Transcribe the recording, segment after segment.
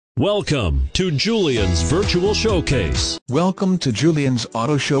Welcome to Julian's Virtual Showcase. Welcome to Julian's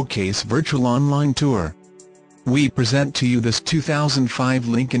Auto Showcase Virtual Online Tour. We present to you this 2005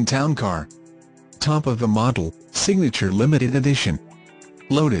 Lincoln Town Car. Top of the model, signature limited edition.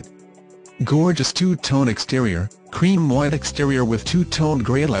 Loaded. Gorgeous two-tone exterior, cream white exterior with two-toned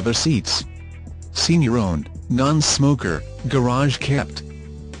grey leather seats. Senior owned, non-smoker, garage kept.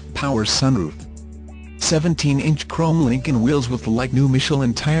 Power sunroof. 17-inch chrome Lincoln wheels with like new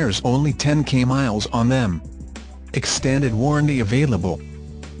Michelin tires, only 10k miles on them. Extended warranty available.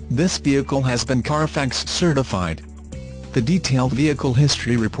 This vehicle has been Carfax certified. The detailed vehicle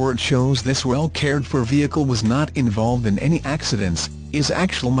history report shows this well cared for vehicle was not involved in any accidents, is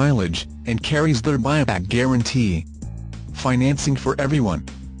actual mileage, and carries their buyback guarantee. Financing for everyone.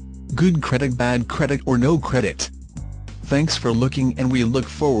 Good credit, bad credit or no credit. Thanks for looking, and we look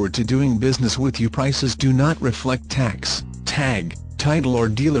forward to doing business with you. Prices do not reflect tax, tag, title or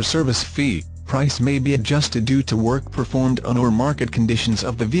dealer service fee. Price may be adjusted due to work performed on or market conditions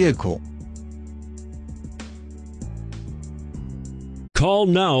of the vehicle. Call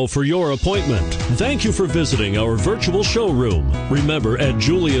now for your appointment. Thank you for visiting our virtual showroom. Remember, at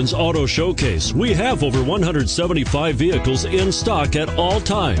Julian's Auto Showcase, we have over 175 vehicles in stock at all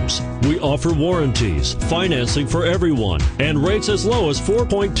times. We offer warranties, financing for everyone, and rates as low as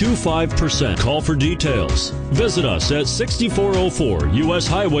 4.25%. Call for details. Visit us at 6404 U.S.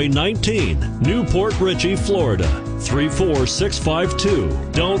 Highway 19, New Port Richey, Florida,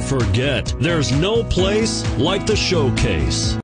 34652. Don't forget, there's no place like the showcase.